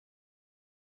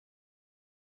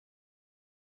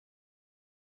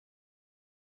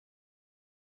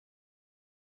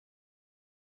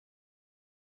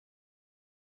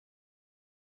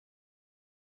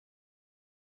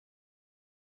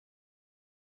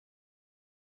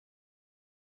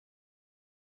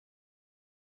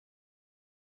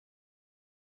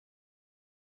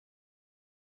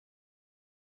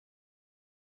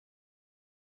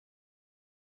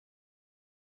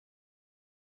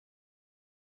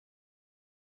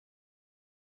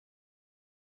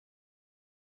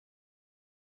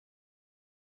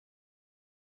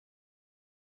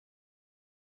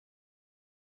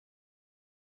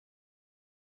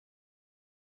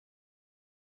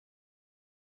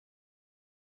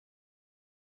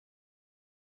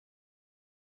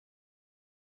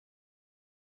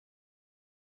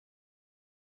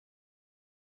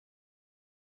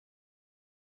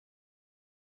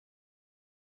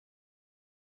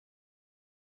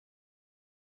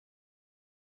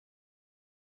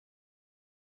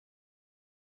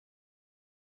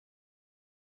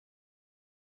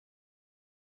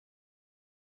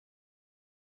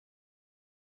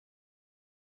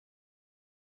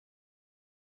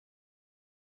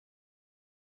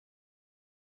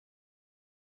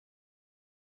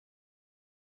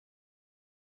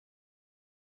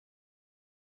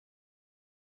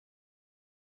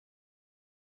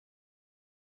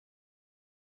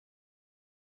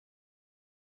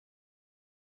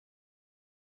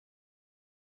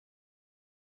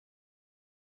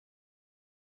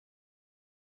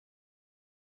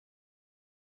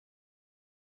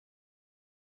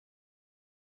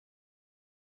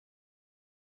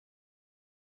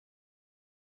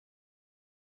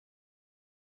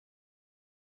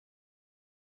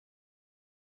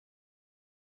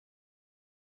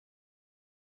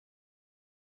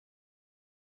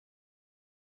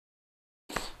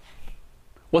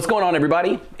What's going on,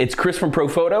 everybody? It's Chris from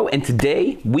Profoto, and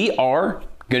today we are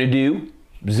going to do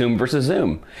zoom versus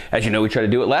zoom. As you know, we tried to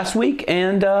do it last week,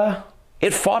 and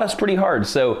it fought us pretty hard.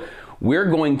 So we're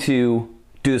going to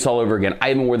do this all over again.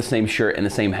 I even wore the same shirt and the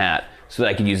same hat so that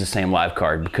I could use the same live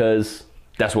card because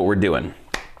that's what we're doing.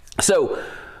 So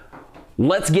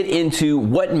let's get into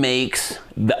what makes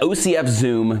the OCF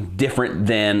zoom different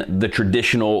than the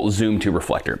traditional zoom to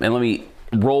reflector. And let me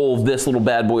roll this little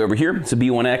bad boy over here. It's a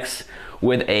B1X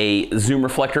with a zoom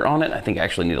reflector on it. I think I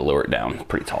actually need to lower it down. It's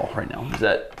pretty tall right now. Is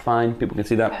that fine? People can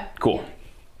see that? Cool.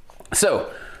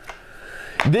 So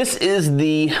this is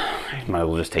the, might as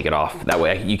well just take it off. That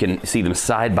way you can see them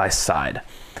side by side.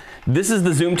 This is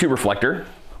the zoom to reflector.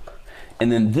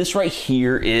 And then this right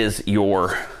here is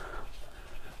your,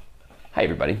 hi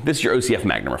everybody, this is your OCF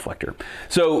Magnum reflector.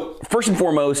 So first and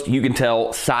foremost, you can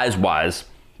tell size-wise,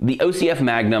 the OCF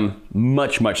Magnum,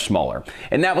 much smaller.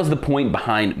 And that was the point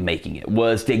behind making it,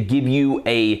 was to give you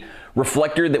a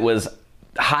reflector that was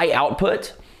high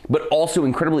output, but also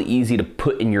incredibly easy to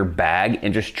put in your bag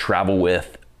and just travel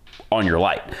with on your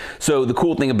light. So the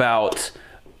cool thing about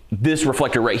this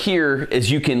reflector right here is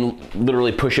you can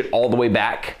literally push it all the way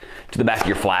back to the back of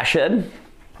your flash head,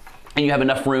 and you have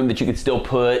enough room that you can still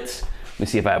put, let me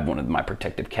see if I have one of my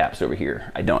protective caps over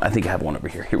here. I don't, I think I have one over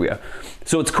here. Here we go.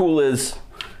 So what's cool is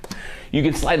you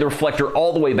can slide the reflector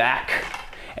all the way back,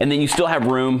 and then you still have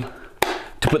room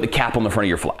to put the cap on the front of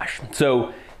your flash.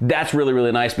 So that's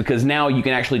really nice, because now you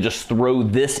can actually just throw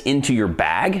this into your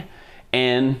bag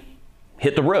and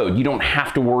hit the road. You don't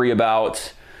have to worry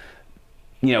about,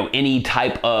 you know, any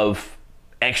type of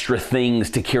extra things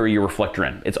to carry your reflector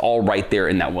in. It's all right there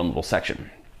in that one little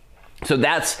section. So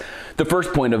that's the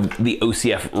first point of the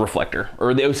OCF reflector,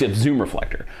 or the OCF zoom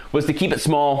reflector, was to keep it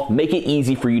small, make it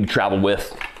easy for you to travel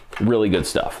with. Really good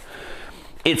stuff.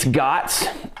 It's got,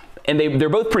 and they're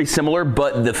both pretty similar,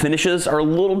 but the finishes are a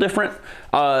little different.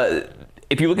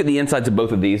 If you look at the insides of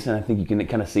both of these, and I think you can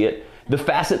kind of see it, the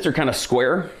facets are kind of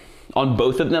square on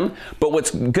both of them. But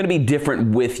what's going to be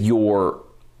different with your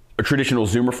traditional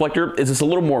zoom reflector is it's a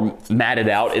little more matted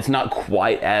out. It's not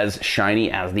quite as shiny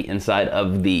as the inside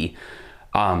of the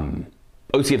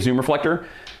OCF zoom reflector.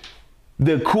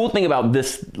 The cool thing about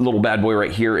this little bad boy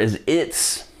right here is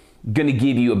it's going to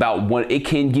give you about one, it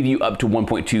can give you up to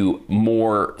 1.2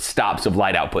 more stops of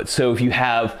light output. So if you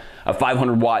have a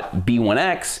 500 watt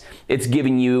B1X, it's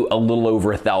giving you a little over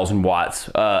 1,000 watts.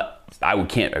 I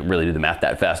can't really do the math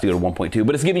that fast to go to 1.2,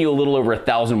 but it's giving you a little over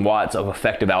 1,000 watts of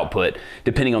effective output,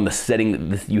 depending on the setting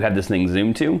that you have this thing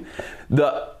zoomed to.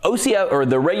 The OCF, or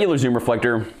the regular zoom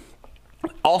reflector,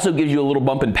 also gives you a little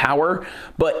bump in power,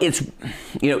 but it's,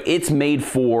 you know, it's made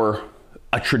for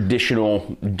a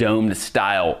traditional domed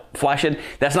style flash head.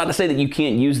 That's not to say that you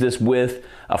can't use this with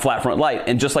a flat front light.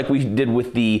 And just like we did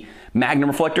with the Magnum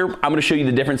reflector, I'm gonna show you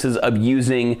the differences of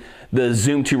using the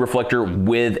zoom to reflector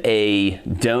with a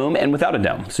dome and without a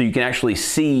dome. So you can actually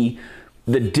see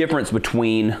the difference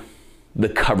between the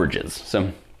coverages.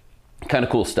 So kind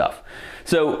of cool stuff.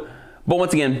 So, but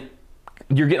once again,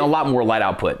 you're getting a lot more light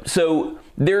output. So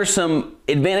there's some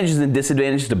advantages and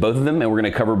disadvantages to both of them, and we're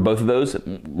going to cover both of those.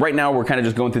 Right now, we're kind of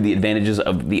just going through the advantages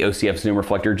of the OCF zoom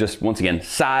reflector. Just once again,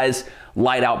 size,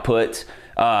 light output,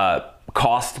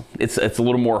 cost. It's a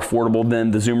little more affordable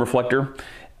than the zoom reflector.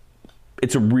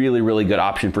 It's a really good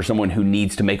option for someone who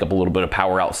needs to make up a little bit of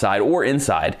power outside or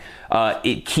inside.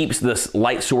 It keeps this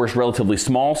light source relatively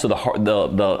small, so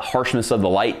the harshness of the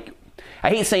light. I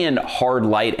hate saying hard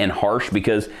light and harsh,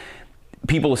 because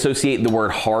people associate the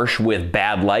word harsh with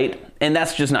bad light, and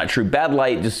that's just not true. Bad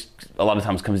light just a lot of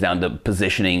times comes down to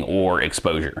positioning or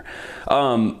exposure.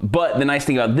 But the nice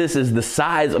thing about this is the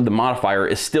size of the modifier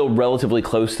is still relatively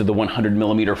close to the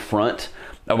 100mm front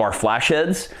of our flash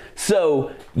heads.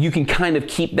 So you can kind of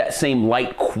keep that same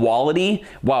light quality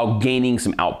while gaining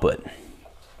some output.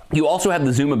 You also have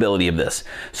the zoomability of this.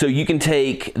 So you can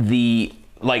take the,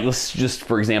 like, let's just,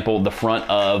 for example, the front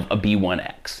of a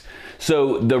B1X.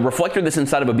 So the reflector that's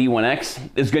inside of a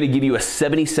B1X is going to give you a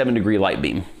 77-degree light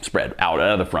beam spread out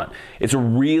of the front. It's a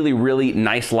really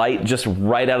nice light just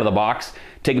right out of the box.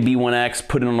 Take a B1X,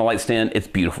 put it on a light stand, it's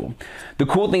beautiful. The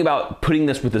cool thing about putting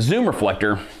this with the zoom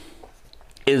reflector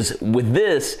is with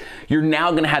this, you're now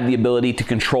going to have the ability to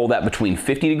control that between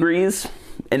 50 degrees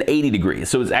and 80 degrees.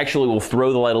 So it actually will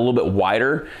throw the light a little bit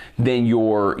wider than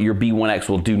your B1X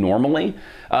will do normally.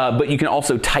 But you can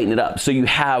also tighten it up. So you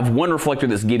have one reflector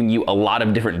that's giving you a lot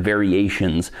of different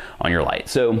variations on your light.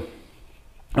 So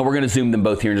we're going to zoom them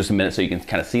both here in just a minute so you can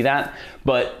kind of see that.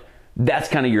 But that's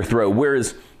kind of your throw.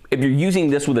 Whereas if you're using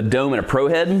this with a dome and a pro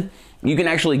head, you can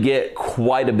actually get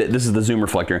quite a bit. This is the zoom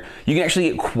reflector. You can actually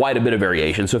get quite a bit of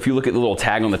variation. So if you look at the little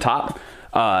tag on the top,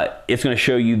 it's going to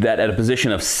show you that at a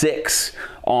position of 6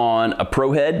 on a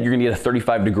pro head, you're going to get a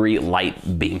 35-degree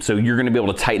light beam. So you're going to be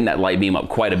able to tighten that light beam up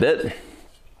quite a bit.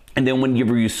 And then when you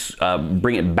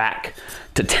bring it back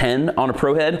to 10 on a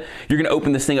pro head, you're going to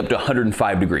open this thing up to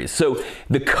 105 degrees. So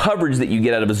the coverage that you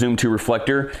get out of a Zoom 2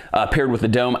 reflector paired with the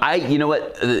dome, you know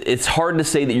what, it's hard to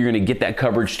say that you're going to get that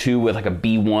coverage too with like a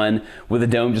B1 with a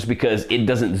dome, just because it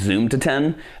doesn't zoom to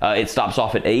 10. It stops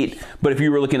off at 8. But if you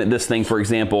were looking at this thing, for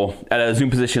example, at a zoom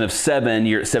position of 7,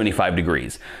 you're at 75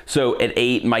 degrees. So at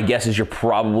 8, my guess is you're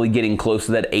probably getting close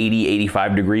to that 80,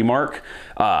 85 degree mark.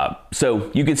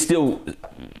 So you can still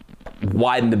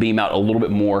widen the beam out a little bit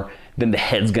more than the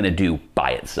head's gonna do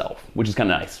by itself, which is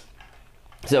kind of nice.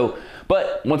 So,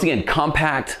 but once again,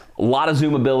 compact, a lot of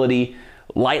zoomability,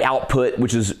 light output,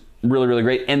 which is really, really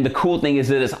great. And the cool thing is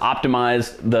that it's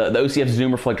optimized, the OCF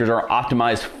zoom reflectors are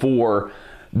optimized for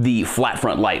the flat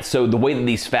front lights. So the way that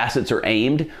these facets are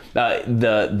aimed,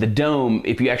 the dome,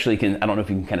 if you actually can, I don't know if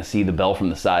you can kind of see the bell from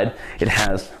the side, it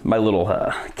has, my little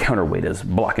counterweight is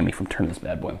blocking me from turning this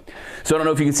bad boy. So I don't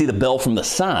know if you can see the bell from the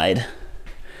side,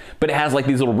 but it has like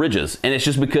these little ridges. And it's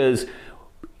just because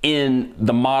in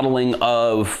the modeling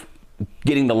of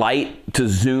getting the light to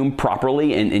zoom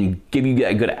properly and give you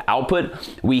a good output,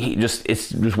 it's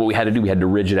just what we had to do. We had to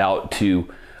ridge it out to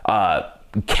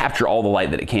capture all the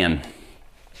light that it can.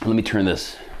 Let me turn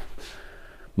this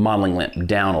modeling lamp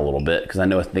down a little bit, because I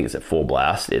think it's at full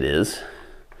blast. It is.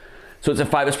 So it's at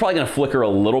 5. It's probably going to flicker a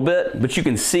little bit, but you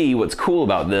can see what's cool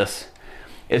about this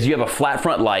is you have a flat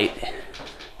front light,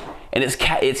 and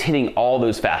it's hitting all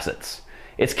those facets.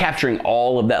 It's capturing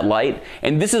all of that light,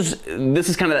 and this is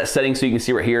kind of that setting. So you can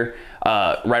see right here,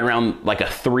 right around like a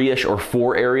 3-ish or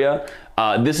 4 area.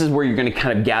 This is where you're going to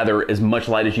kind of gather as much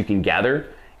light as you can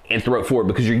gather and throw it forward,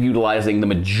 because you're utilizing the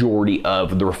majority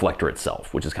of the reflector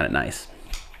itself, which is kind of nice.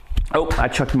 Oh, I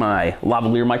chucked my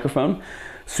lavalier microphone.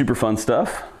 Super fun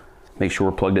stuff. Make sure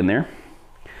we're plugged in there.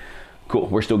 Cool.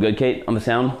 We're still good, Kate, on the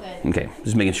sound? Good. Okay,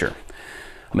 just making sure.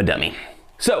 I'm a dummy.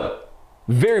 So,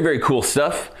 very, very cool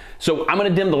stuff. So I'm going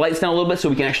to dim the lights down a little bit so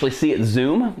we can actually see it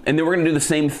zoom. And then we're going to do the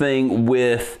same thing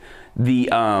with the,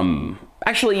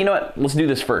 actually, you know what? Let's do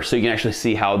this first so you can actually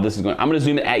see how this is going. I'm going to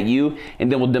zoom it at you,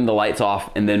 and then we'll dim the lights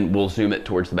off, and then we'll zoom it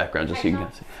towards the background just so you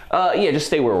can see. Yeah, just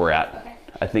stay where we're at. Okay.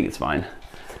 I think it's fine.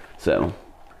 So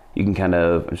you can kind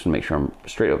of, I just want to make sure I'm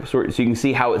straight up. So you can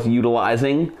see how it's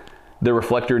utilizing the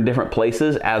reflector in different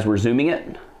places as we're zooming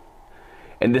it.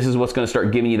 And this is what's going to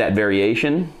start giving you that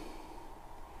variation.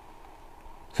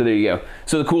 So there you go.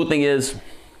 So the cool thing is,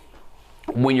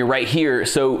 when you're right here,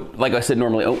 so like I said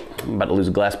normally, oh, I'm about to lose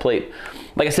a glass plate.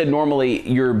 Like I said, normally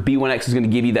your B1X is going to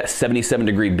give you that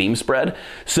 77-degree beam spread.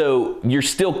 So you're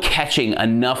still catching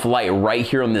enough light right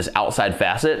here on this outside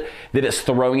facet that it's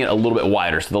throwing it a little bit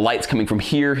wider. So the light's coming from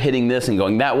here, hitting this and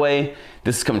going that way.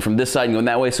 This is coming from this side and going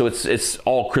that way. So it's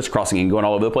all crisscrossing and going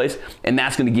all over the place. And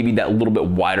that's going to give you that little bit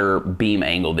wider beam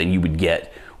angle than you would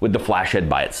get with the flash head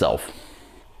by itself.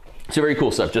 So very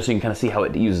cool stuff, just so you can kind of see how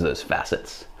it uses those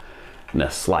facets. I'm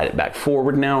gonna slide it back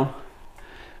forward now.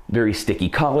 Very sticky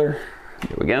color.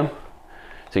 There we go.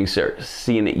 So you can start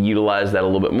seeing it utilize that a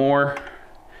little bit more.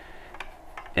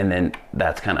 And then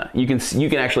that's kind of, you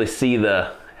can actually see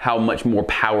how much more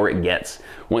power it gets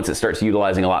once it starts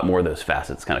utilizing a lot more of those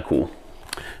facets. Kind of cool.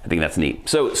 I think that's neat.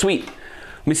 So sweet.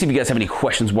 Let me see if you guys have any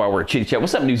questions while we're chitty chat.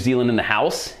 What's up, New Zealand in the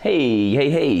house? Hey, hey,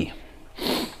 hey.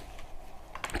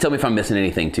 Tell me if I'm missing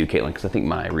anything too, Caitlin, because I think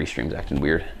my restream's acting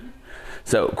weird.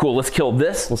 So cool, let's kill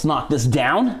this. Let's knock this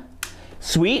down.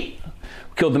 Sweet.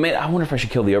 Killed the main. I wonder if I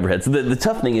should kill the overhead. So the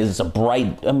tough thing is it's a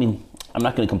bright, I mean, I'm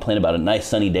not gonna complain about a nice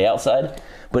sunny day outside,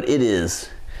 but it's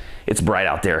bright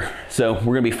out there. So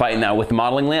we're gonna be fighting now with the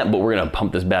modeling lamp, but we're gonna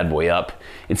pump this bad boy up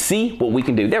and see what we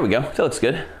can do. There we go, that looks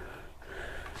good.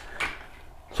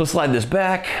 So let's slide this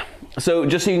back. So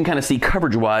just so you can kind of see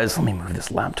coverage wise, let me move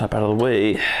this laptop out of the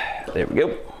way. There we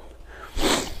go.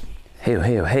 Hey-oh,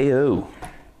 hey-oh, hey-oh.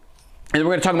 And then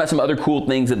we're going to talk about some other cool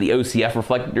things that the OCF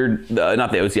reflector,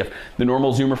 not the OCF, the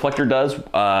normal zoom reflector does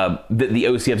that the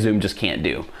OCF zoom just can't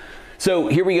do. So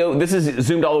here we go. This is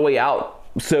zoomed all the way out.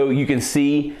 So you can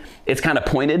see it's kind of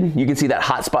pointed. You can see that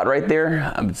hot spot right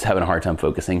there. I'm just having a hard time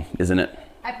focusing, isn't it?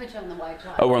 I put you on the wide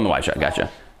shot. Oh, we're on the wide shot. Gotcha.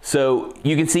 So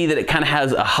you can see that it kind of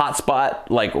has a hot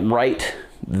spot like right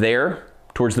there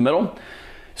towards the middle.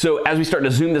 So as we start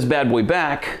to zoom this bad boy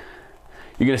back,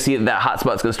 you're going to see that hot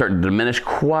spot's going to start to diminish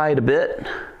quite a bit,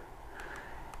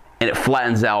 and it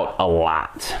flattens out a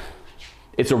lot.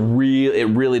 It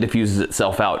really diffuses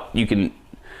itself out. You can,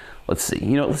 let's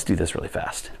see, let's do this really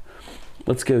fast.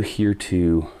 let's go here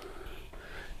to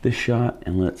this shot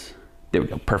and there we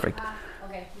go, perfect.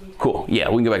 Okay. Cool, yeah,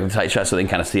 we can go back to the tight shot so they can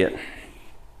kind of see it.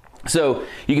 So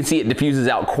you can see it diffuses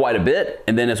out quite a bit,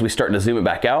 and then as we start to zoom it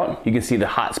back out, you can see the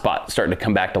hot spot starting to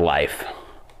come back to life.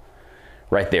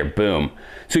 Right there, boom.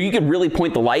 So you could really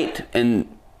point the light and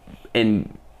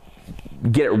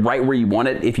get it right where you want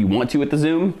it if you want to with the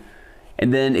zoom.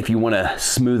 And then if you want to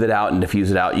smooth it out and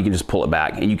diffuse it out, you can just pull it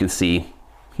back and you can see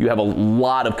you have a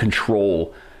lot of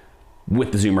control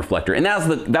with the zoom reflector. And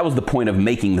that was the point of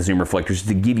making the zoom reflectors,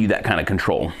 to give you that kind of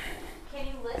control. Can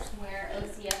you list where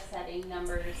OCF setting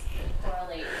numbers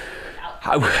correlate with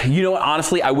output? You know what,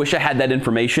 honestly, I wish I had that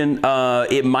information.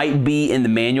 It might be in the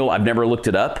manual. I've never looked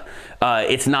it up.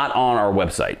 It's not on our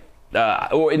website.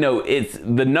 Or no, it's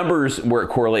the numbers where it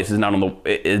correlates is not on the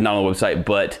website,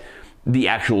 but the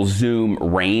actual zoom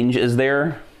range is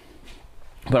there.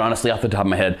 But honestly, off the top of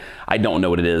my head, I don't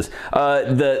know what it is.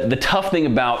 The tough thing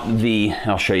about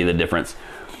I'll show you the difference.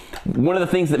 One of the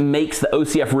things that makes the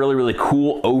OCF really, really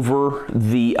cool over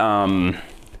the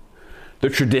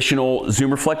traditional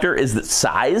zoom reflector is the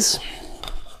size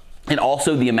and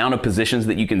also the amount of positions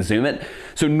that you can zoom it.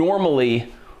 So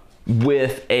normally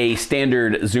with a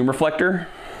standard zoom reflector,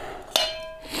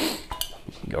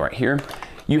 go right here,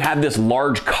 you have this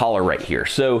large collar right here.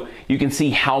 So you can see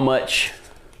how much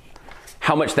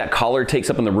that collar takes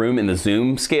up in the room in the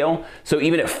zoom scale. So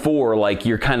even at 4, like,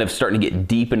 you're kind of starting to get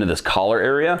deep into this collar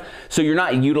area. So you're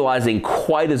not utilizing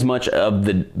quite as much of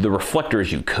the reflector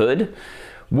as you could.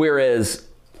 Whereas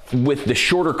with the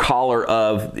shorter collar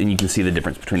and you can see the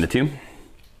difference between the two.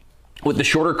 With the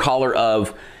shorter collar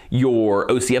of your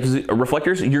OCF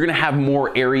reflectors, you're gonna have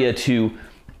more area to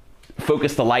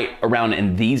focus the light around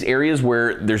in these areas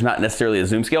where there's not necessarily a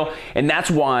zoom scale. And that's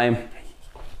why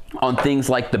on things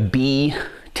like the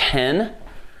B10,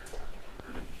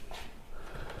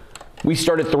 we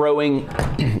started throwing,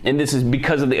 and this is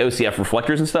because of the OCF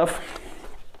reflectors and stuff,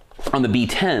 on the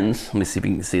B10s, let me see if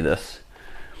you can see this,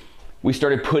 we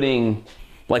started putting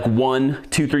like 1,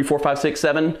 2, 3, 4, 5, 6,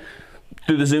 7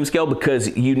 through the zoom scale,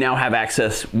 because you now have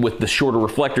access with the shorter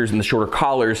reflectors and the shorter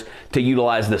collars to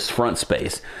utilize this front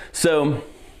space. So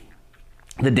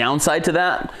the downside to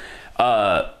that,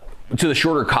 to the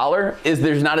shorter collar, is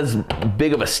there's not as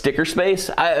big of a sticker space.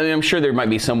 I mean, I'm sure there might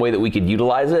be some way that we could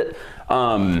utilize it,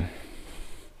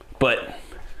 but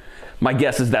my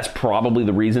guess is that's probably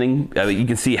the reasoning. You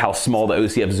can see how small the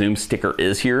OCF zoom sticker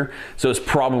is here, so it's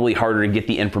probably harder to get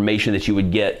the information that you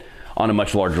would get on a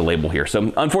much larger label here.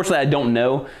 So unfortunately, I don't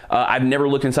know. I've never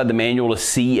looked inside the manual to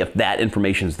see if that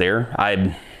information's there.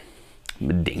 I'm a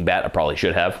dingbat, I probably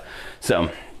should have. So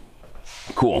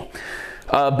cool,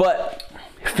 but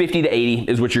 50 to 80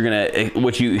 is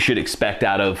what you should expect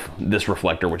out of this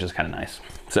reflector, which is kind of nice.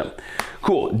 So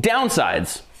cool.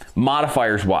 Downsides,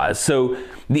 modifiers wise. So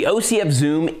the OCF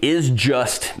zoom is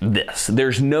just this.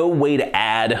 There's no way to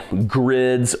add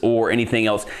grids or anything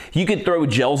else. You could throw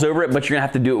gels over it, but you're gonna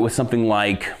have to do it with something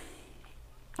like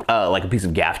a piece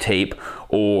of gaff tape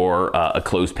or a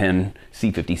clothespin,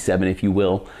 C57, if you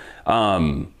will.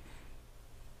 And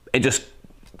just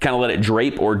kind of let it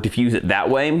drape or diffuse it that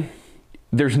way.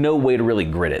 There's no way to really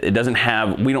grid it. It doesn't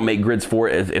have, we don't make grids for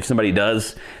it. If somebody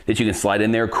does that you can slide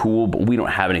in there, cool, but we don't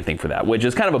have anything for that, which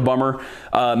is kind of a bummer.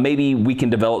 Maybe we can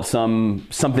develop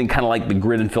something kind of like the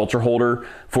grid and filter holder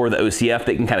for the OCF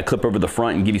that can kind of clip over the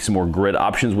front and give you some more grid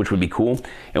options, which would be cool.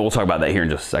 And we'll talk about that here in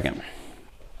just a second.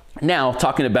 Now,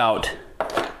 talking about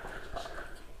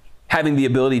having the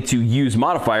ability to use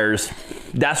modifiers,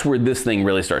 that's where this thing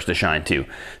really starts to shine too.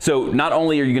 So not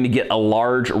only are you going to get a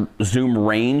large zoom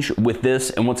range with this,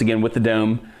 and once again with the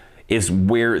dome is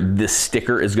where this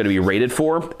sticker is going to be rated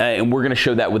for, and we're going to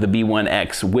show that with the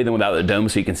B1X with and without the dome,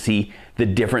 so you can see the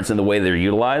difference in the way they're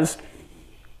utilized,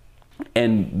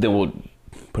 and then we'll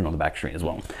put it on the back screen as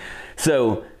well.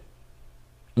 So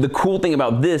the cool thing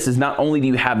about this is not only do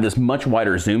you have this much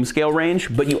wider zoom scale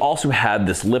range, but you also have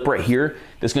this lip right here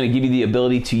that's going to give you the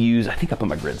ability to use, I think I put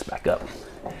my grids back up.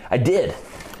 I did,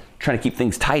 trying to keep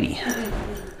things tidy.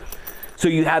 So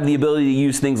you have the ability to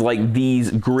use things like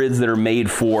these grids that are made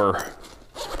for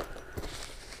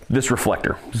this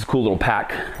reflector. This is a cool little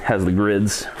pack, has the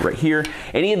grids right here.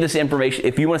 Any of this information,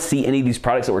 if you want to see any of these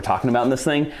products that we're talking about in this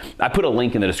thing, I put a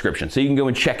link in the description. So you can go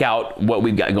and check out what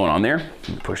we've got going on there.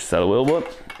 Push this out a little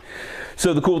bit.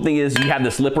 So the cool thing is you have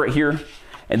this lip right here,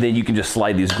 and then you can just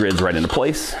slide these grids right into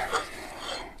place.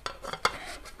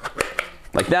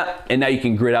 Like that, and now you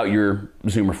can grid out your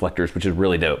zoom reflectors, which is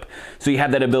really dope. So you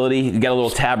have that ability. You got a little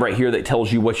tab right here that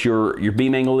tells you what your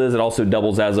beam angle is. It also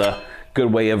doubles as a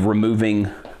good way of removing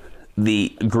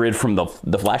the grid from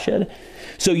the flash head.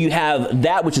 So you have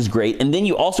that, which is great. And then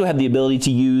you also have the ability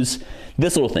to use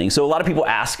this little thing. So a lot of people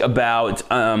ask about,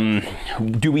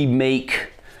 do we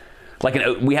make, like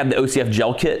we have the OCF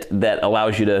gel kit that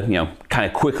allows you to, kind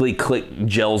of quickly click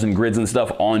gels and grids and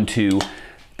stuff onto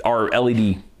our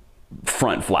LED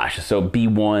front flashes. So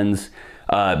B1s,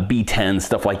 B10s,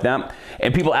 stuff like that.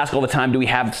 And people ask all the time, do we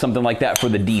have something like that for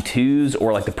the D2s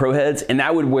or like the Pro heads? And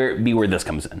that would be where this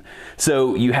comes in.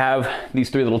 So you have these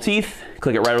 3 little teeth,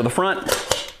 click it right over the front,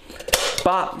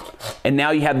 bop, and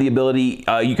now you have the ability,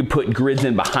 you can put grids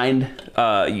in behind,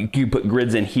 you can put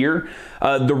grids in here.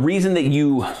 The reason that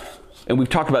and we've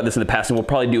talked about this in the past, and we'll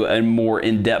probably do a more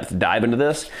in-depth dive into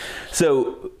this.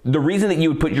 So the reason that you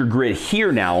would put your grid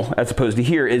here now, as opposed to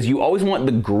here, is you always want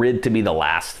the grid to be the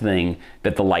last thing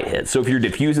that the light hits. So if you're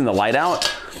diffusing the light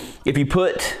out, if you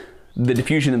put the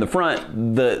diffusion in the front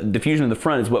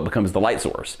is what becomes the light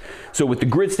source. So with the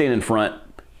grid staying in front,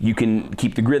 you can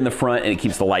keep the grid in the front and it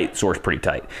keeps the light source pretty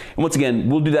tight. And once again,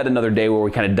 we'll do that another day where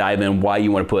we kind of dive in why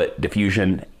you want to put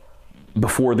diffusion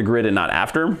before the grid and not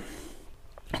after.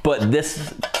 But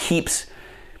this keeps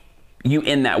you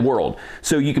in that world.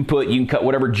 So you can cut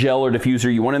whatever gel or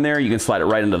diffuser you want in there. You can slide it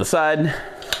right into the side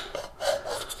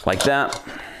like that.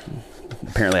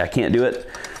 Apparently I can't do it.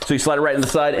 So you slide it right in the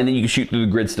side and then you can shoot through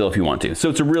the grid still if you want to. So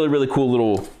it's a really, really cool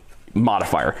little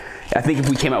modifier. I think if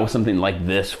we came out with something like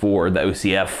this for the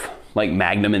OCF, like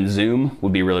Magnum and Zoom,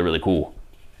 would be really, really cool.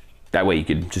 That way you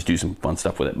could just do some fun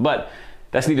stuff with it. But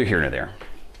that's neither here nor there.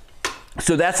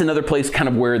 So that's another place kind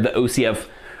of where the OCF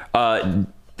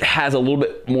has a little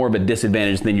bit more of a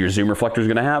disadvantage than your zoom reflector is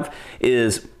going to have,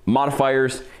 is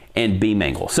modifiers and beam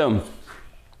angle. So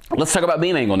let's talk about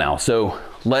beam angle now. So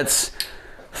let's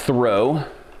throw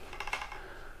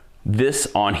this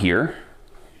on here,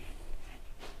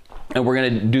 and we're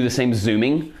going to do the same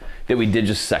zooming that we did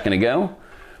just a second ago,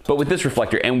 but with this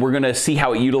reflector, and we're going to see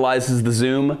how it utilizes the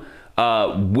zoom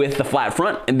with the flat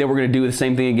front, and then we're going to do the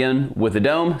same thing again with the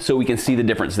dome so we can see the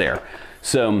difference there.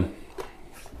 So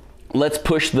let's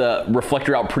push the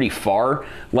reflector out pretty far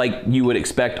like you would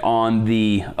expect on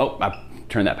the, oh, I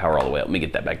turned that power all the way up. Let me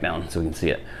get that back down so we can see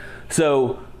it.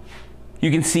 So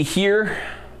you can see here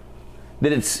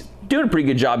that it's doing a pretty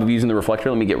good job of using the reflector.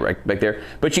 Let me get right back there.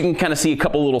 But you can kind of see a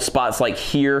couple little spots like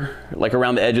here, like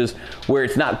around the edges, where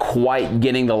it's not quite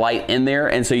getting the light in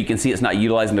there. And so you can see it's not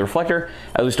utilizing the reflector.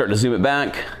 As we start to zoom it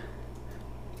back,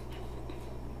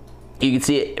 you can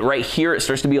see it right here. It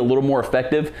starts to be a little more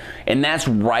effective. And that's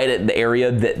right at the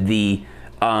area that the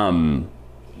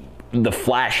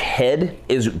flash head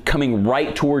is coming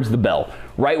right towards the bell,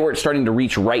 right where it's starting to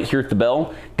reach right here at the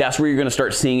bell. That's where you're going to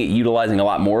start seeing it utilizing a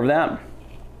lot more of that.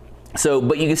 So,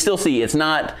 but you can still see it's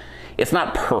not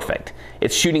perfect.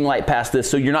 It's shooting light past this,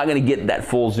 so you're not going to get that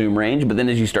full zoom range. But then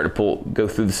as you start to go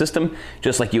through the system,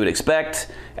 just like you would expect,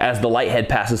 as the light head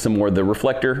passes some more of the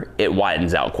reflector, it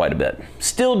widens out quite a bit.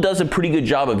 Still does a pretty good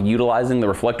job of utilizing the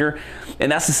reflector.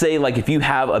 And that's to say, like if you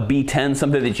have a B10,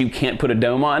 something that you can't put a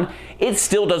dome on, it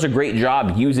still does a great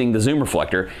job using the zoom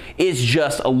reflector. It's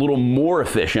just a little more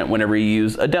efficient whenever you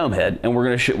use a dome head. And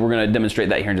we're going to demonstrate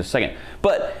that here in just a second.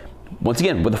 But once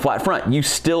again, with the flat front, you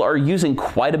still are using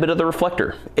quite a bit of the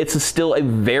reflector. It's still a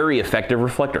very effective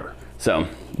reflector. So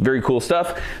very cool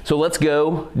stuff. So let's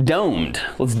go domed.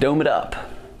 Let's dome it up.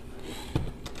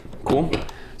 Cool.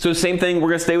 So same thing, we're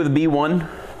gonna stay with the B1,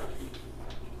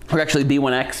 or actually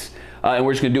B1X, and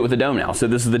we're just gonna do it with the dome now. So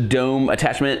this is the dome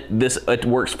attachment. This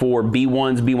works for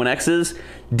B1s, B1Xs,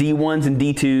 D1s and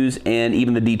D2s, and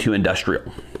even the D2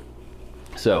 industrial.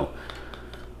 So,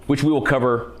 which we will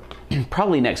cover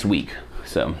probably next week.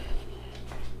 So,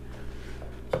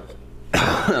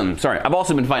 sorry, I've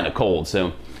also been fighting a cold,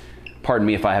 so pardon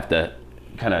me if I have to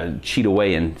kind of cheat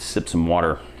away and sip some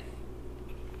water.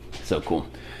 So cool.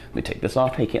 Let me take this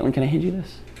off. Hey, Caitlin, can I hand you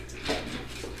this?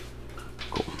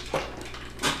 Cool.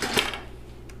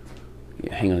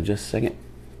 Yeah, hang on just a second.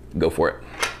 Go for it.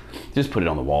 Just put it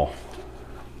on the wall.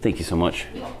 Thank you so much.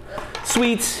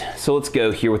 Sweet. So let's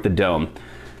go here with the dome.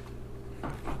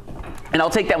 And I'll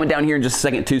take that one down here in just a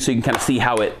second too, so you can kind of see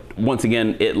how it, once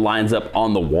again, it lines up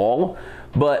on the wall.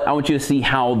 But I want you to see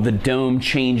how the dome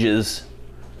changes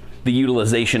the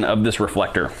utilization of this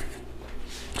reflector.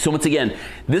 So once again,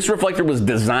 this reflector was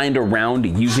designed around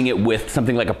using it with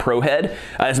something like a Pro head.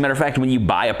 As a matter of fact, when you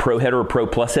buy a Pro head or a Pro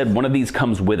Plus head, one of these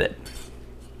comes with it.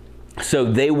 So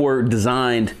they were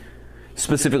designed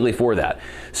specifically for that.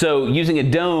 So using a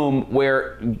dome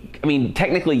where, I mean,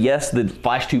 technically, yes, the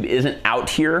flash tube isn't out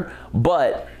here,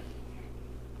 but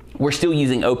we're still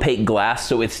using opaque glass,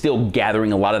 so it's still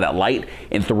gathering a lot of that light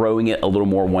and throwing it a little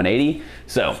more 180.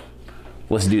 So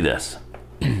let's do this.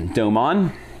 Dome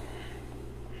on.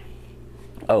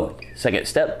 Oh, second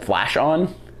step, flash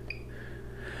on.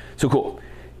 So cool.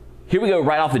 Here we go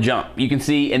right off the jump. You can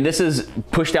see, and this is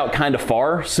pushed out kind of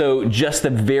far, so just the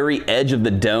very edge of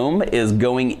the dome is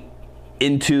going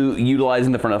into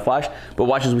utilizing the front of the flash, but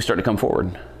watch as we start to come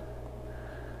forward.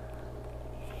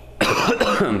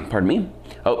 Pardon me.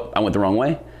 Oh, I went the wrong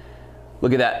way.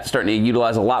 Look at that, starting to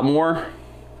utilize a lot more,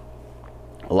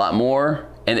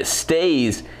 and it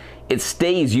stays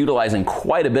utilizing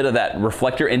quite a bit of that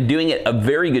reflector and doing it a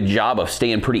very good job of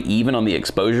staying pretty even on the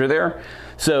exposure there.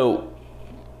 So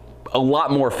a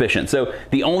lot more efficient. So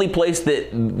the only place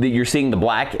that you're seeing the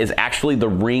black is actually the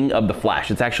ring of the flash.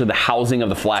 It's actually the housing of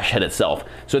the flash head itself.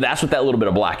 So that's what that little bit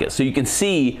of black is. So you can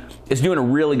see it's doing a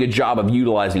really good job of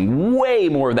utilizing way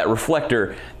more of that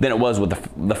reflector than it was with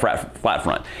the flat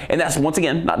front. And that's, once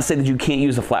again, not to say that you can't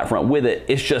use the flat front with it,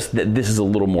 it's just that this is a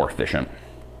little more efficient.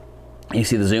 You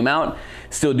see the zoom out,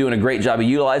 still doing a great job of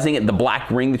utilizing it. The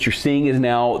black ring that you're seeing is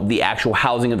now the actual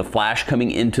housing of the flash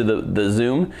coming into the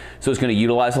zoom. So it's going to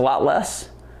utilize a lot less,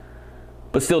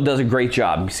 but still does a great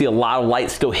job. You see a lot of light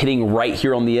still hitting right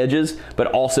here on the edges, but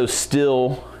also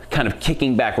still kind of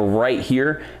kicking back right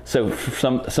here. So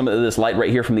some of this light right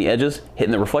here from the edges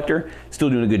hitting the reflector, still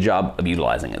doing a good job of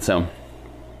utilizing it. So,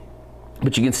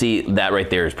 but you can see that right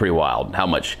there is pretty wild. How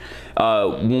much,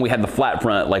 when we had the flat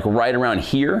front, like right around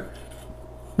here,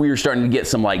 we were starting to get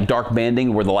some like dark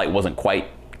banding where the light wasn't quite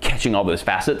catching all those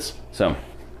facets. So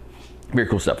very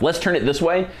cool stuff. Let's turn it this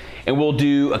way and we'll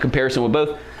do a comparison with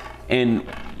both, and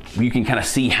you can kind of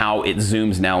see how it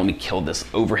zooms now. Let me kill this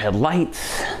overhead light.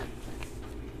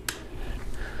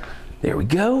 There we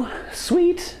go.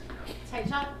 Sweet. Tight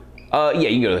shot? Yeah, you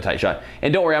can go to the tight shot.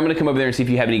 And don't worry, I'm gonna come over there and see if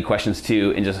you have any questions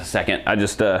too in just a second. I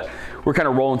just, we're kind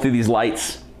of rolling through these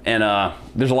lights, and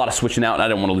there's a lot of switching out and I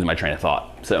don't want to lose my train of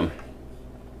thought. So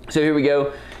here we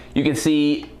go. You can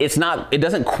see it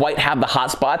doesn't quite have the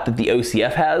hot spot that the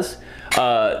OCF has.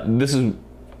 This is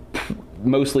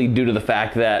mostly due to the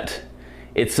fact that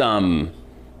it's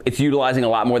utilizing a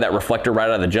lot more of that reflector right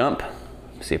out of the jump.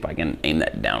 Let's see if I can aim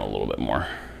that down a little bit more.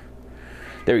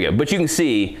 There we go. But you can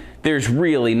see there's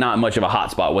really not much of a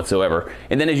hot spot whatsoever.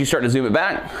 And then as you start to zoom it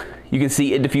back, you can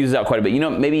see it diffuses out quite a bit. You know,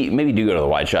 maybe do go to the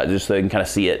wide shot just so you can kind of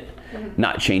see it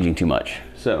not changing too much.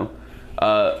 So,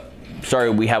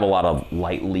 sorry, we have a lot of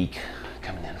light leak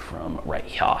coming in from right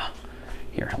here.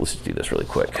 Here, let's just do this really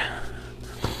quick.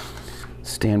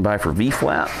 Stand by for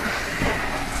V-flap.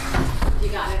 You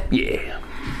got it. Yeah.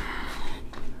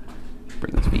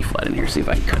 Bring this V-flat in here, see if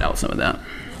I can cut out some of that.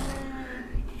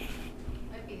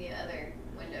 Might be the other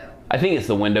window. I think it's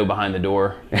the window behind the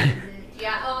door.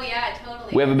 Yeah, oh yeah,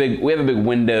 totally. We have a big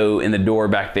window in the door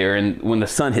back there, and when the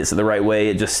sun hits it the right way,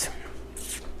 it just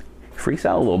freaks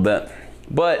out a little bit.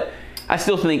 But I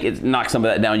still think it knocks some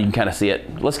of that down. You can kind of see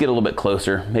it. Let's get a little bit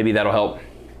closer. Maybe that'll help.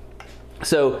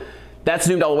 So that's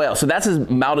zoomed all the way out. So that's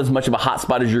about as much of a hot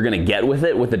spot as you're going to get with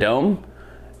it, with the dome.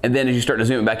 And then as you start to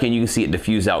zoom it back in, you can see it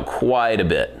diffuse out quite a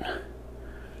bit.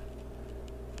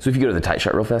 So if you go to the tight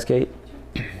shot real fast, Kate,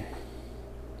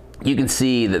 you can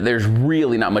see that there's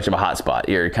really not much of a hot spot.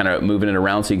 You're kind of moving it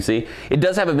around so you can see. It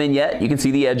does have a vignette. You can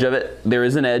see the edge of it. There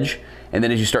is an edge. And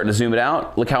then as you start to zoom it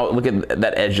out, look at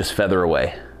that edge just feather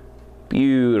away.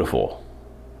 Beautiful.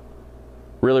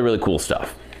 Really, really cool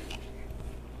stuff.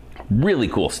 Really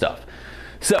cool stuff.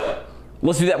 So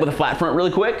let's do that with a flat front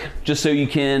really quick, just so you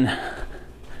can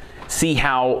see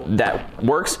how that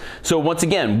works. So once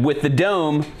again, with the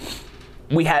dome,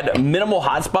 we had a minimal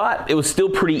hot spot. It was still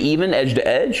pretty even edge to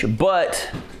edge,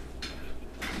 but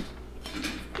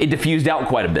it diffused out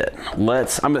quite a bit. I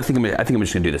think I'm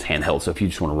just gonna do this handheld. So if you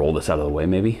just want to roll this out of the way,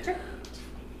 maybe. Sure.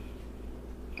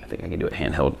 I think I can do it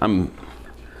handheld.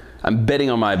 I'm betting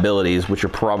on my abilities, which are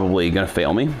probably gonna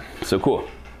fail me. So cool.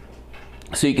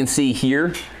 So you can see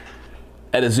here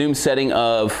at a zoom setting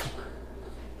of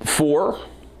 4,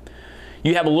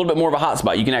 you have a little bit more of a hot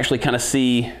spot. You can actually kind of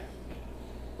see, I'm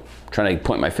trying to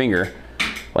point my finger,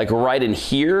 like right in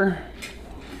here.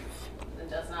 It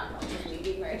does not help with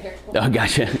leading right here. Oh,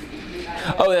 gotcha.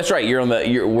 Oh, that's right. We're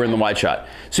in the wide shot.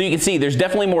 So you can see there's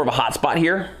definitely more of a hot spot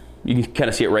here. You can kind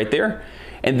of see it right there.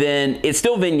 And then it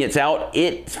still vignettes out.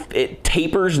 It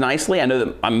tapers nicely. I know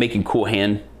that I'm making cool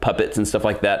hand puppets and stuff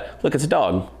like that. Look, it's a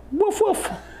dog. Woof, woof.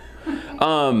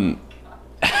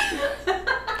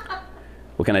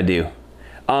 What can I do?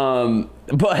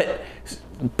 But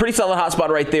pretty solid hot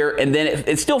spot right there. And then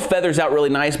it still feathers out really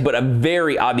nice, but a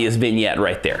very obvious vignette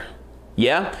right there.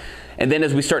 Yeah? And then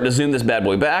as we start to zoom this bad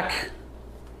boy back,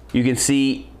 you can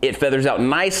see it feathers out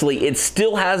nicely. It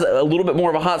still has a little bit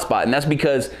more of a hot spot, and that's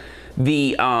because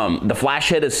the flash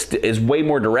head is way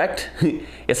more direct.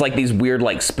 It's like these weird,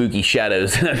 like, spooky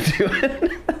shadows that I'm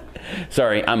doing.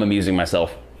 Sorry, I'm amusing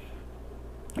myself.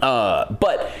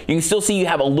 But you can still see you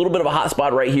have a little bit of a hot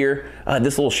spot right here.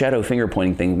 This little shadow finger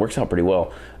pointing thing works out pretty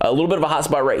well. A little bit of a hot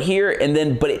spot right here, and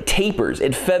then, but it tapers,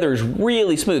 it feathers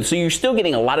really smooth. So you're still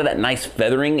getting a lot of that nice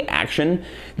feathering action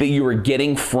that you were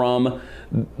getting from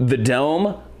the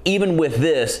dome, even with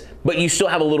this, but you still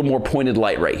have a little more pointed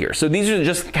light right here. So these are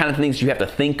just the kind of things you have to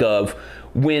think of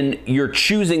when you're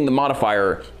choosing the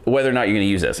modifier, whether or not you're going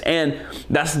to use this. And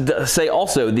that's to say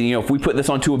also, that, you know, if we put this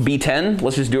onto a B10,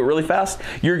 let's just do it really fast,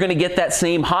 you're going to get that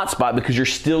same hotspot because you're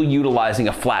still utilizing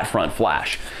a flat front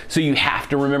flash. So you have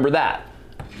to remember that.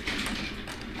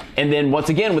 And then once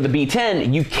again, with the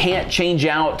B10, you can't change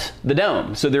out the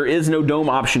dome. So there is no dome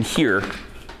option here.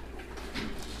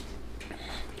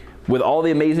 With all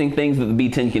the amazing things that the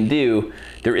B10 can do,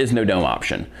 there is no dome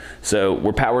option. So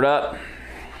we're powered up.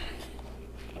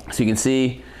 So you can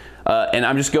see, and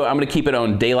I'm going to keep it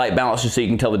on daylight balance just so you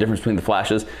can tell the difference between the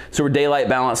flashes. So we're daylight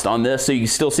balanced on this, so you can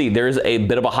still see there's a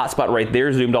bit of a hot spot right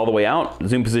there, zoomed all the way out,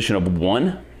 zoom position of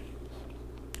 1,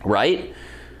 right?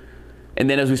 And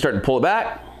then as we start to pull it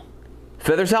back,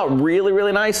 feathers out really,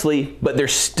 really nicely, but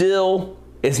there's still,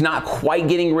 it's not quite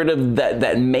getting rid of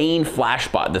that main flash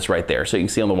spot that's right there. So you can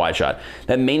see on the wide shot,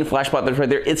 that main flash spot that's right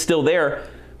there, it's still there,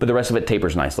 but the rest of it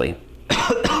tapers nicely.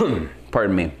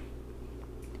 Pardon me.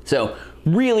 So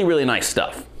really, really nice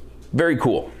stuff. Very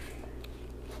cool.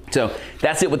 So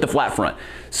that's it with the flat front.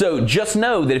 So just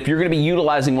know that if you're going to be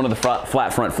utilizing one of the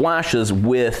flat front flashes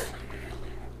with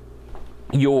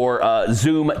your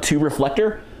Zoom 2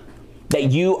 reflector,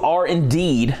 that you are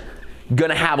indeed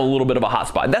going to have a little bit of a hot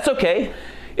spot. That's okay.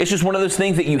 It's just one of those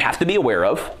things that you have to be aware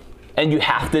of, and you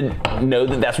have to know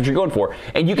that that's what you're going for.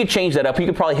 And you could change that up. You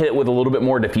could probably hit it with a little bit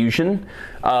more diffusion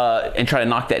and try to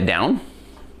knock that down.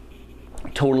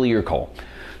 Totally your call.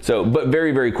 So, but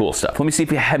very, very cool stuff. Let me see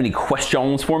if you have any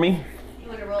questions for me. You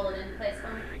want to roll it in place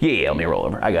for me? Yeah, let me roll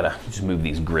over. I gotta just move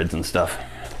these grids and stuff.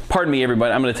 Pardon me,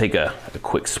 everybody. I'm gonna take a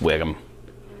quick swig.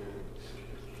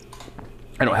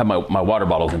 I don't have my water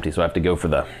bottle's empty, so I have to go for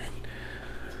the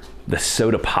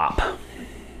soda pop.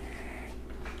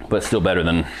 But it's still better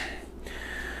than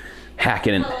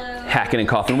hacking and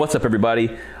coughing. What's up,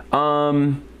 everybody?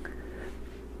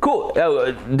 Cool.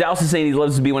 Dallas is saying he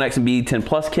loves the B1X and B10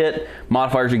 Plus kit.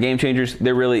 Modifiers are game changers.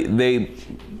 They're really,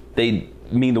 they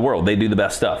mean the world. They do the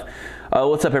best stuff.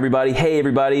 What's up, everybody? Hey,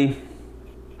 everybody.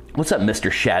 What's up,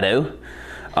 Mr. Shadow?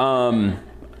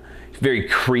 Very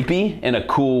creepy in a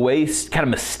cool way, kind of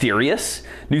mysterious.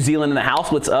 New Zealand in the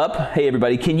house, what's up? Hey,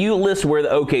 everybody. Can you list where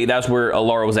okay, that's where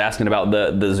Laura was asking about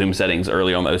the zoom settings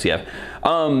earlier on the OCF.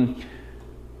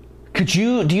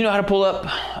 Do you know how to pull up?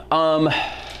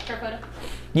 Profoto.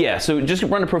 Yeah, so just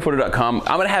run to profoto.com.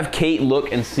 I'm gonna have Kate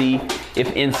look and see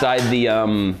if inside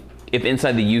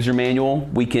the user manual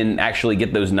we can actually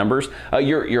get those numbers.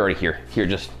 You're already here. Here,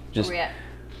 just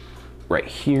right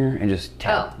here, and just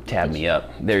tab me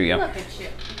up. There you go.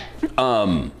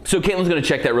 So Caitlin's gonna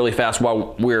check that really fast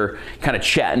while we're kind of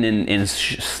chatting and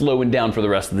slowing down for the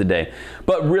rest of the day.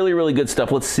 But really, really good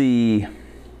stuff. Let's see.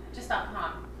 Just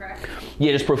 .com, correct?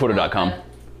 Yeah, just profoto.com.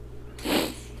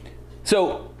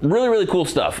 So really, really cool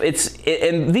stuff.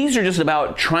 And these are just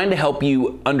about trying to help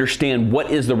you understand what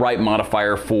is the right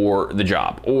modifier for the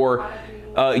job. Or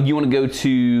you want to go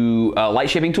to light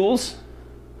shaping tools,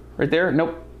 right there.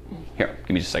 Nope. Here,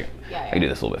 give me just a second. Yeah. I can do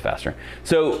this a little bit faster.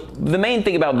 So the main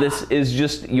thing about this is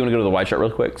just, you want to go to the wide shot real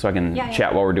quick so I can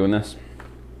chat while we're doing this.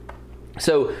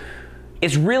 So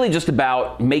it's really just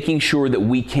about making sure that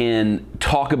we can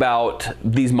talk about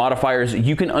these modifiers.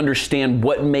 You can understand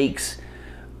what makes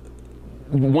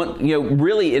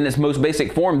really in its most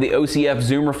basic form, the OCF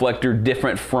zoom reflector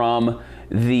different from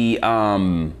the,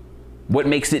 what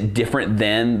makes it different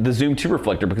than the Zoom 2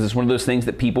 reflector, because it's one of those things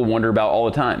that people wonder about all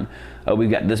the time.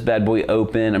 We've got this bad boy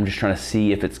open. I'm just trying to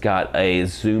see if it's got a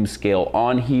zoom scale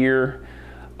on here.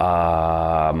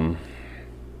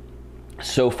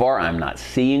 So far, I'm not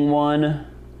seeing one.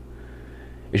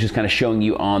 It's just kind of showing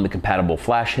you on the compatible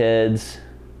flash heads.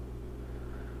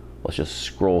 Let's just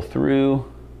scroll through.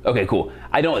 Okay, cool.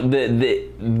 I don't.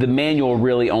 The manual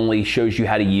really only shows you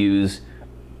how to use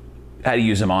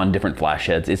them on different flash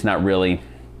heads. It's not really.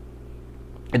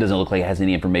 It doesn't look like it has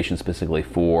any information specifically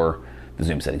for the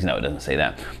zoom settings. No, it doesn't say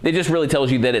that. It just really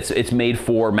tells you that it's made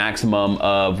for maximum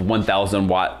of 1,000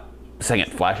 watt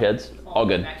second flash heads. All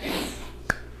good.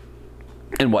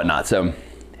 And whatnot. So,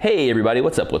 hey everybody,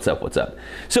 what's up? What's up? What's up?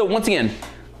 So once again,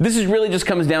 this is really just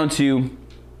comes down to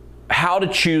how to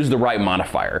choose the right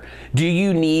modifier. Do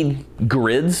you need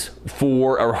grids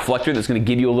for a reflector that's going to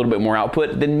give you a little bit more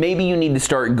output? Then maybe you need to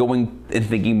start going and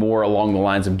thinking more along the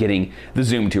lines of getting the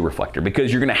Zoom 2 reflector,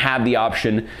 because you're going to have the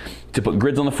option to put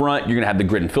grids on the front. You're going to have the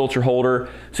grid and filter holder,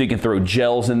 so you can throw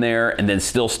gels in there and then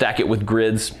still stack it with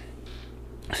grids.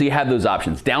 So you have those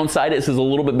options. Downside is a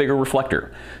little bit bigger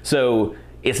reflector, so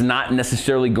it's not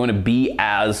necessarily going to be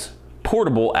as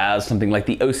portable as something like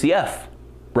the OCF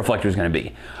reflector is going to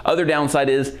be. Other downside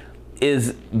is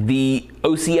the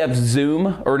OCF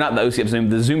Zoom, or not the OCF Zoom,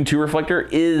 the Zoom 2 reflector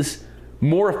is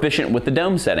more efficient with the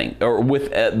dome setting, or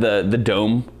with the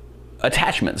dome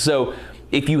attachment. So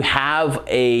if you have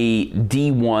a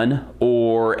D1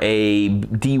 or a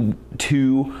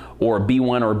D2 or a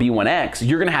B1 or a B1X,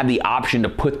 you're gonna have the option to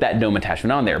put that dome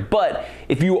attachment on there. But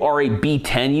if you are a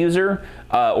B10 user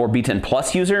or B10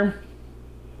 Plus user,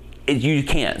 you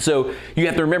can't. So you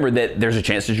have to remember that there's a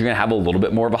chance that you're gonna have a little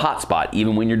bit more of a hot spot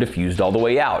even when you're diffused all the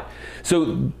way out.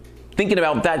 So thinking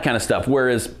about that kind of stuff,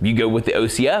 whereas you go with the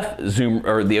OCF Zoom,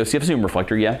 or the OCF Zoom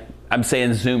reflector, yeah, I'm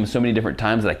saying Zoom so many different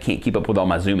times that I can't keep up with all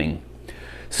my zooming.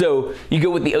 So you go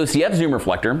with the OCF Zoom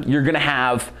reflector, you're gonna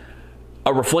have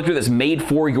a reflector that's made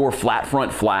for your flat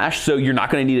front flash, so you're not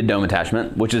gonna need a dome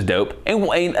attachment, which is dope.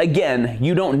 And again,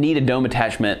 you don't need a dome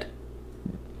attachment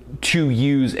to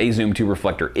use a Zoom 2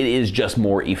 reflector. It is just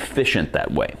more efficient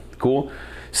that way. Cool?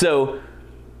 So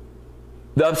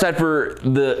the upside for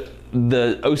the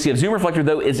OCF Zoom reflector,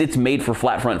 though, is it's made for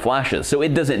flat front flashes, so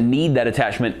it doesn't need that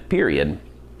attachment, period.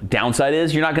 Downside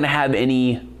is you're not gonna have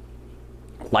any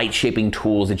light shaping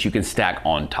tools that you can stack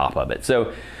on top of it.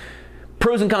 So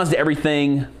pros and cons to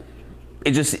everything.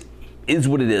 It just is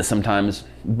what it is sometimes,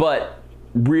 but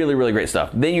really, really great stuff.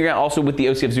 Then you're gonna also, with the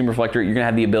OCF Zoom reflector, you're gonna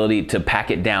have the ability to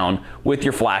pack it down with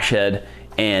your flash head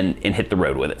and hit the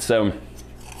road with it. So you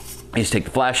just take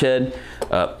the flash head,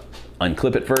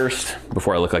 unclip it first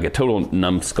before I look like a total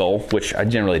numbskull, which I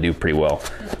generally do pretty well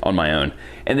on my own.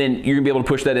 And then you're gonna be able to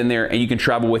push that in there and you can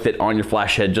travel with it on your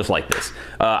flash head just like this.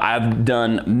 I've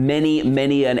done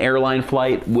many an airline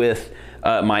flight with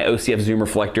my OCF Zoom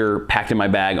reflector packed in my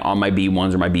bag on my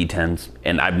B1s or my B10s,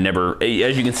 and I've never,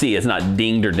 as you can see, it's not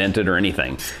dinged or dented or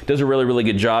anything. It does a really, really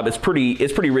good job. It's pretty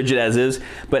rigid as is,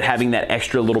 but having that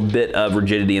extra little bit of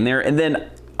rigidity in there. And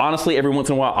then honestly, every once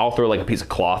in a while, I'll throw like a piece of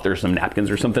cloth or some napkins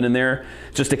or something in there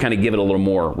just to kind of give it a little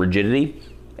more rigidity,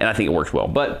 and I think it works well.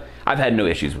 But I've had no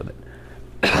issues with it.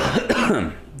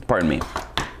 Pardon me.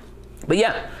 But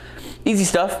yeah, easy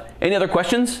stuff. Any other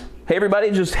questions? Hey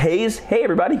everybody, just Hayes. Hey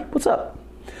everybody, what's up?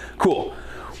 Cool.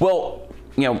 Well,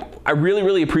 you know, I really,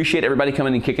 really appreciate everybody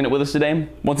coming and kicking it with us today.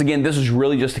 Once again, this is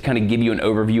really just to kind of give you an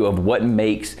overview of what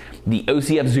makes the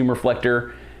OCF Zoom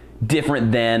reflector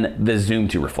different than the Zoom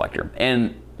 2 reflector.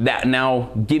 And that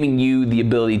now giving you the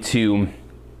ability to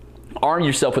arm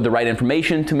yourself with the right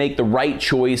information to make the right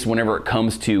choice whenever it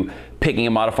comes to picking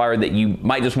a modifier that you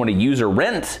might just want to use or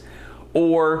rent,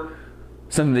 or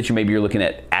something that you're looking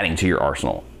at adding to your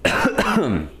arsenal.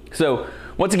 So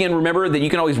once again, remember that you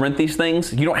can always rent these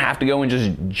things. You don't have to go and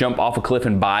just jump off a cliff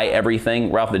and buy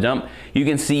everything right off the jump. You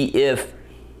can see if,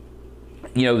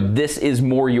 you know, this is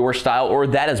more your style or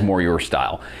that is more your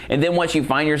style. And then once you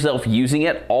find yourself using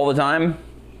it all the time,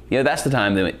 you know, that's the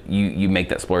time that you make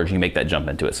that splurge, you make that jump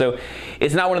into it. So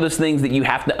it's not one of those things that you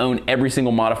have to own every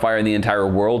single modifier in the entire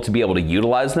world to be able to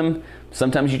utilize them.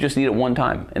 Sometimes you just need it one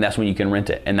time, and that's when you can rent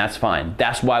it, and that's fine.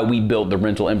 That's why we built the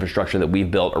rental infrastructure that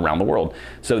we've built around the world,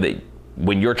 so that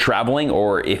when you're traveling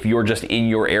or if you're just in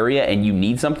your area and you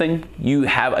need something, you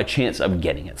have a chance of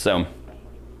getting it. So,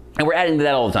 and we're adding to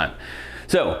that all the time.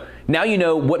 So now you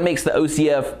know what makes the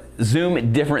OCF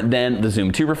Zoom different than the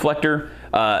Zoom 2 reflector.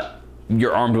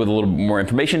 You're armed with a little bit more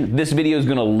information. This video is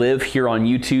gonna live here on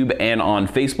YouTube and on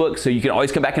Facebook, so you can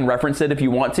always come back and reference it if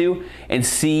you want to and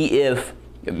see if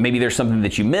maybe there's something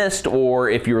that you missed, or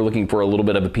if you were looking for a little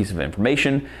bit of a piece of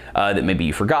information that maybe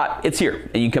you forgot. It's here,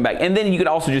 and you can come back. And then you can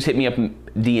also just hit me up and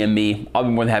DM me. I'll be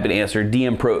more than happy to answer.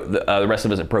 DM the rest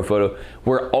of us at Profoto.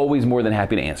 We're always more than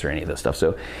happy to answer any of this stuff.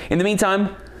 So in the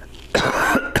meantime,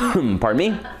 pardon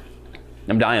me,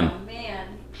 I'm dying. Oh,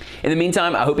 man. In the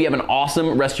meantime, I hope you have an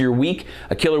awesome rest of your week,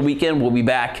 a killer weekend. We'll be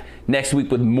back next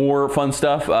week with more fun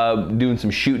stuff, doing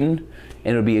some shooting, and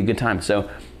it'll be a good time. So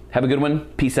have a good one.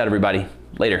 Peace out, everybody.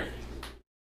 Later.